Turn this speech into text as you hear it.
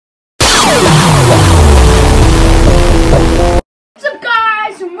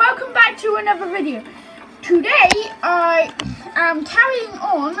another video. Today I am carrying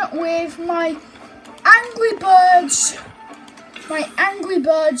on with my Angry Birds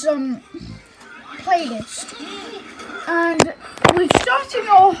playlist, and we're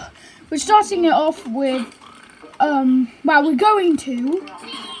starting it off with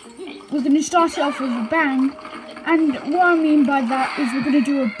we're going to start it off with a bang, and what I mean by that is we're going to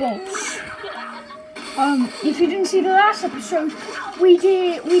do a boss. If you didn't see the last episode, we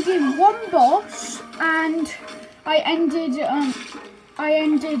did one boss, and I ended on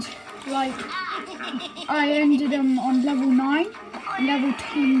level 9. Level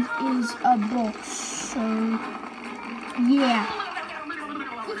 10 is a boss. So yeah.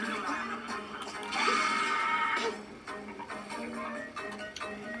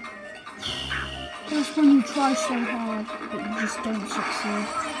 That's when you try so hard, but you just don't succeed.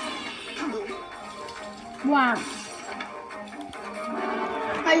 Wow.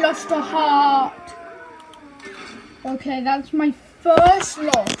 I lost a heart. Okay, that's my first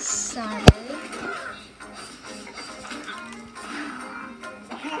loss, sadly.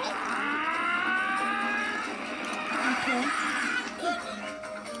 Okay.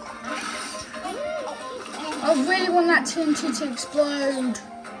 I really want that TNT to explode.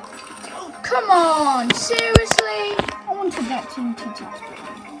 Come on, seriously? I wanted that TNT to explode.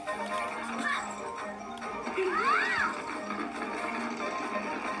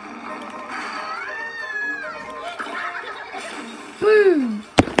 Boom!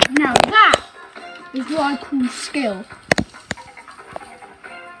 Now that is what I call skill.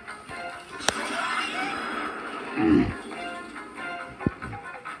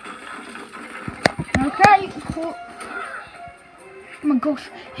 Okay, cool. Oh my gosh.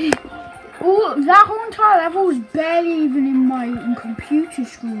 Oh, that whole entire level is barely even in my computer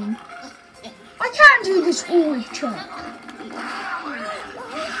screen. I can't do this all with Chuck.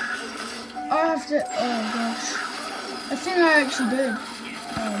 I have to, oh gosh. I think I actually did.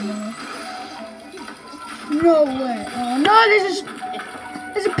 Oh no. No way. Oh no,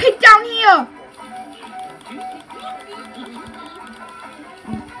 there's a pig down here.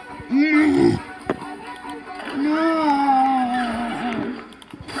 No.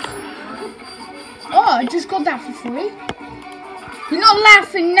 Oh, I just got that for free. You're not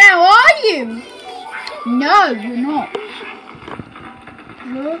laughing now, are you? No, you're not.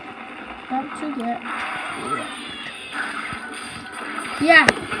 You're about to get wrecked. Yeah.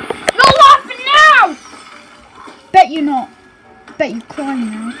 Not laughing now! Bet you're not. Bet you're crying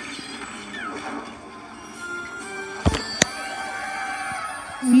now.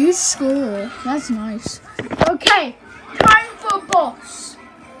 New score. That's nice. Okay, time for a boss.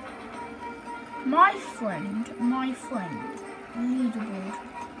 My friend, leaderboard.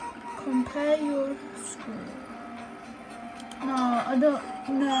 Compare your score. No, I don't,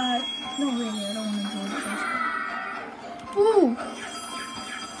 no, not really, I don't want to join Facebook. Ooh!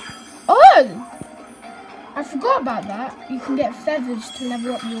 Oh! I forgot about that. You can get feathers to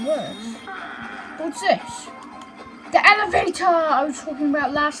level up your words. What's this? The elevator I was talking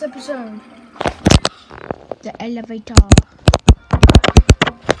about last episode. The elevator.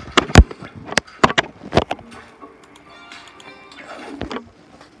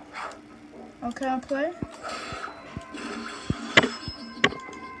 Okay, I'll play.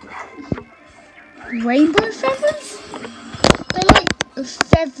 Rainbow feathers? They're like a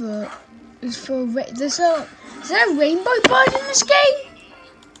feather is for is there a rainbow bird in this game?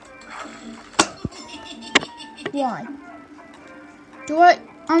 Why?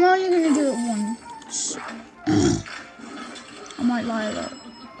 I'm only gonna do it once. I might lie a lot.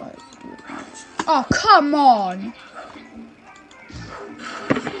 Do it once. Oh, come on!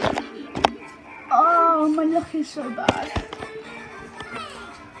 Oh, my luck is so bad.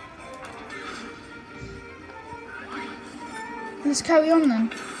 Let's carry on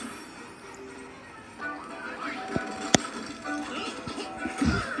then.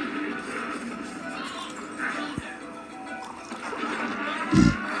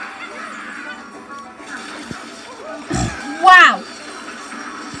 Wow!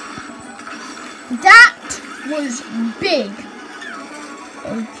 That was big.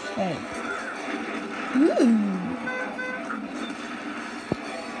 Okay. Ooh.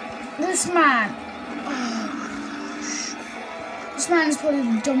 This man. This man is probably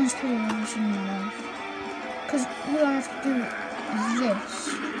the dumbest player I've ever seen in my life. Because all I have to do is this,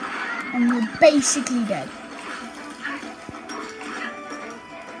 and we're basically dead.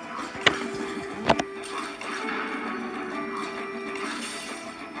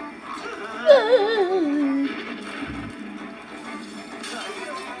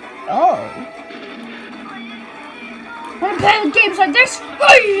 Oh. When I play games like this,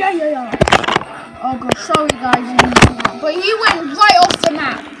 oh god, sorry guys, but he went right off the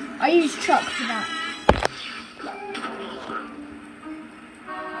map. I used Chuck for that.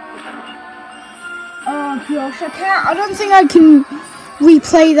 Oh gosh, I don't think I can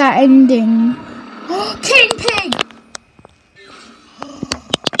replay that ending. King Pig!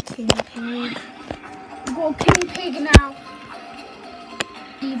 King Pig. I've got a King Pig now.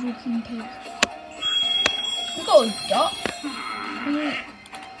 Evil King Pig. We've got a duck.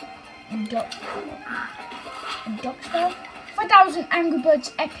 A duck spell? 5,000 Angry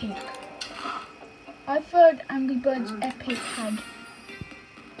Birds Epic. I've heard Angry Birds Epic had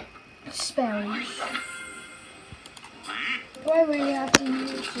spells. Do I really have to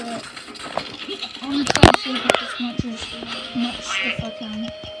use it? I'm going to try to save up as much stuff I can.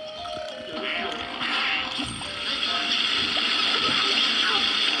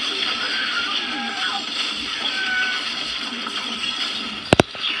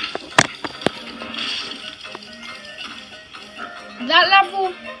 That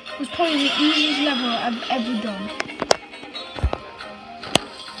level was probably the easiest level I've ever done.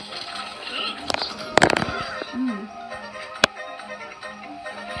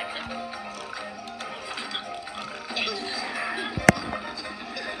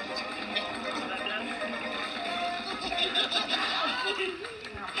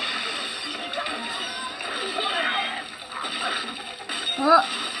 Oh,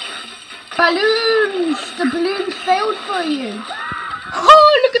 balloons! The balloon failed for you.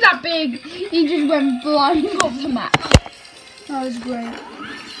 Oh, look at that pig! He just went flying off the map. That was great.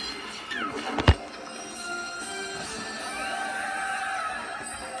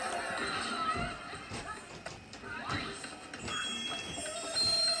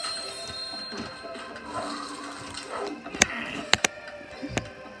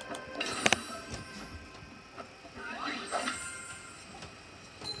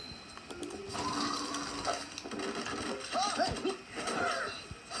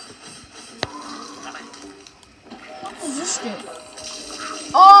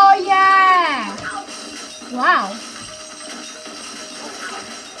 Oh yeah! Wow.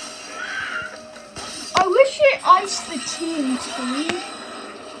 I wish it iced the TNT.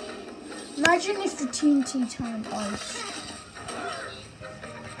 Imagine if the TNT turned ice.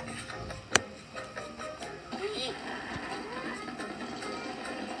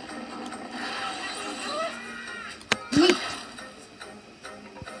 Yeet.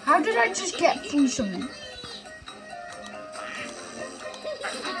 How did I just get through something?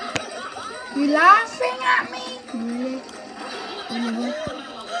 You laughing at me? Really? Really?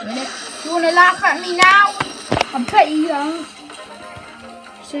 Really? You wanna laugh at me now? I bet you don't.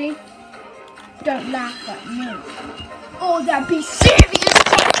 See? Don't laugh at me. Oh, that'd be serious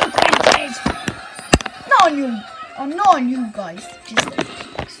consequences. Not on you. Oh, not on you guys. Just those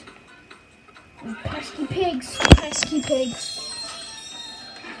pigs. Those pesky pigs. Pesky pigs.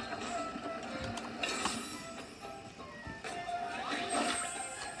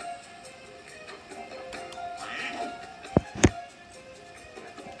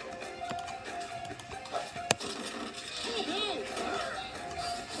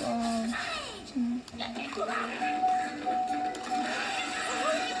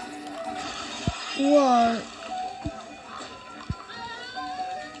 Whoa.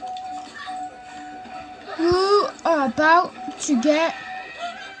 You are about to get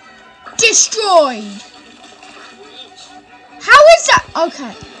destroyed. How is that?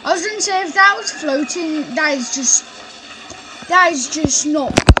 Okay. I was gonna say if that was floating, that's just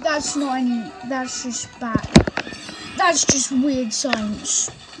bad. That's just weird science.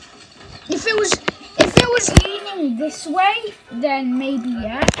 If it was leaning this way, then maybe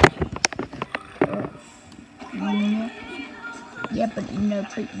yeah. Yeah, but no,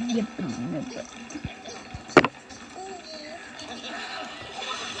 but yeah, but no, but.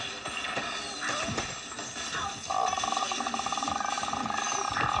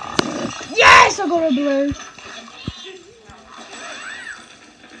 Yes, I got a blue.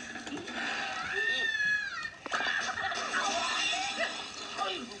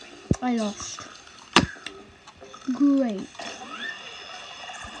 I lost. Great.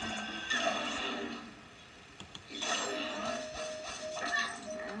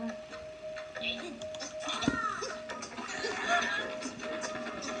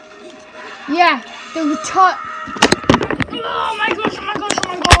 Yeah, they were taught. Oh my gosh, oh my gosh, oh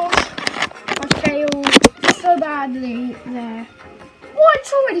my gosh. I failed so badly there. What?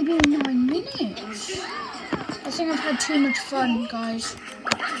 It's already been 9 minutes. I think I've had too much fun, guys.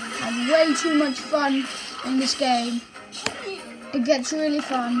 I've had way too much fun in this game. It gets really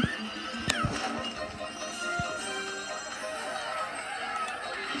fun.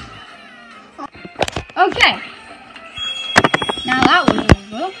 Okay. Now that was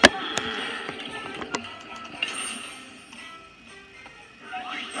over.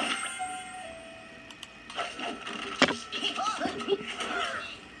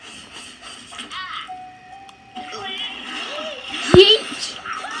 Yeet!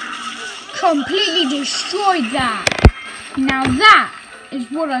 Completely destroyed that. Now that is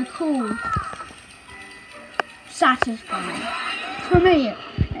what I call satisfying. For me,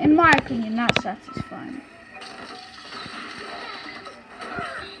 in my opinion, that's satisfying.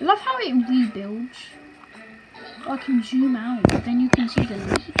 I love how it rebuilds. I can zoom out, then you can see the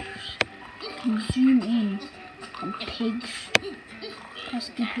leaves. You can zoom in on pigs,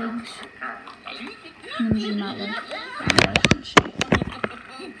 pesky pigs, and then zoom out there.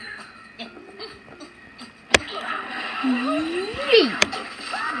 Yeet!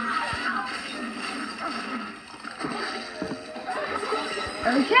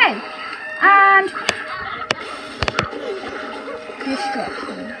 Okay, and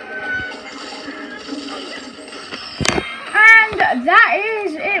destruction. And that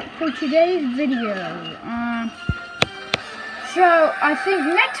is it for today's video. So I think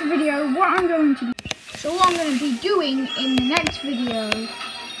next video, what I'm going to be doing in the next video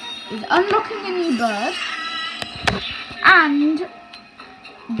is unlocking a new bird and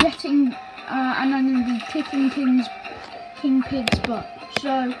getting, and I'm going to be kicking King Pig's butt.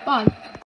 So bye.